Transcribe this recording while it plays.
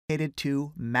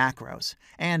to macros,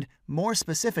 and more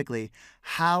specifically,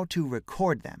 how to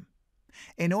record them.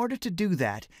 In order to do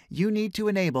that, you need to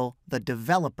enable the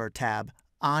Developer tab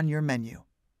on your menu.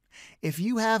 If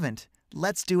you haven't,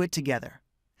 let's do it together.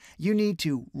 You need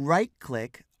to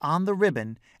right-click on the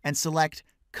ribbon and select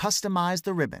Customize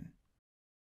the ribbon.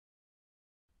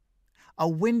 A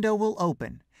window will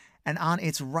open, and on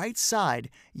its right side,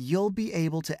 you'll be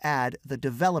able to add the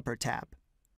Developer tab.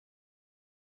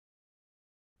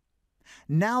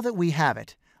 Now that we have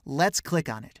it, let's click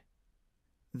on it.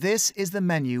 This is the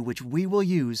menu which we will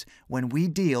use when we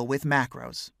deal with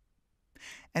macros.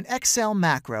 An Excel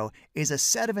macro is a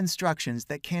set of instructions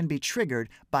that can be triggered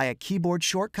by a keyboard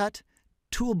shortcut,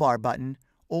 toolbar button,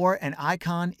 or an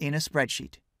icon in a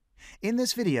spreadsheet. In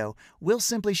this video, we'll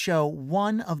simply show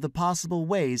one of the possible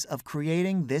ways of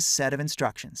creating this set of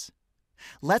instructions.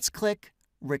 Let's click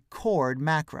Record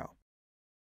Macro.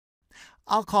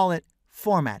 I'll call it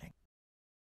Formatting.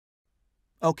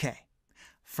 OK.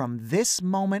 From this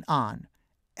moment on,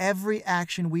 every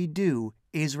action we do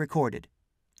is recorded.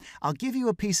 I'll give you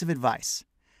a piece of advice.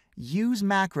 Use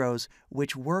macros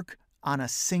which work on a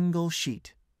single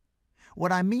sheet.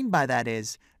 What I mean by that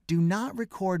is, do not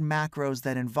record macros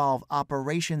that involve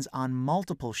operations on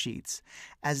multiple sheets,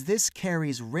 as this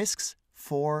carries risks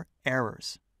for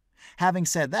errors. Having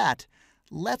said that,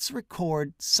 let's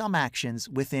record some actions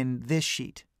within this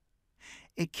sheet.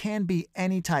 It can be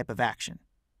any type of action.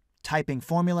 Typing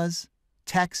formulas,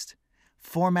 text,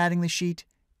 formatting the sheet,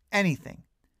 anything.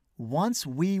 Once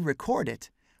we record it,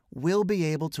 we'll be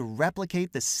able to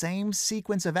replicate the same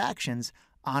sequence of actions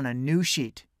on a new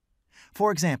sheet.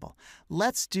 For example,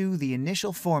 let's do the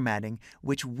initial formatting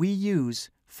which we use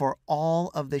for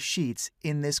all of the sheets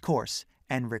in this course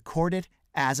and record it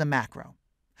as a macro.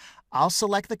 I'll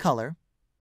select the color,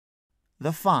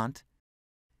 the font,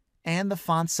 and the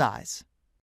font size.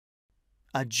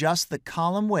 Adjust the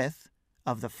column width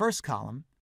of the first column,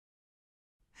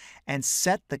 and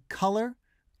set the color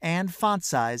and font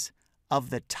size of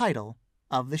the title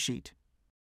of the sheet.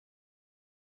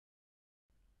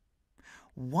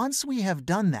 Once we have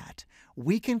done that,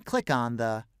 we can click on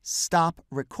the Stop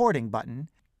Recording button.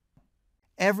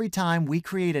 Every time we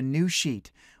create a new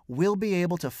sheet, we'll be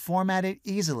able to format it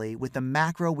easily with the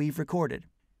macro we've recorded.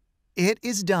 It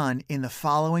is done in the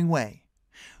following way.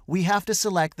 We have to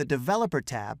select the Developer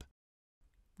tab,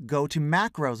 go to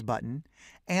Macros button,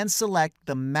 and select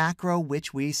the macro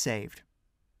which we saved.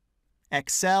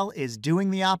 Excel is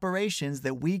doing the operations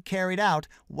that we carried out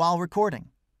while recording.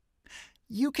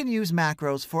 You can use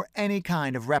macros for any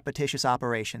kind of repetitious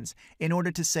operations in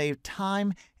order to save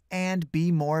time and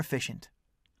be more efficient.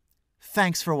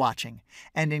 Thanks for watching,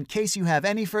 and in case you have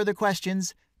any further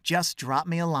questions, just drop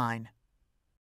me a line.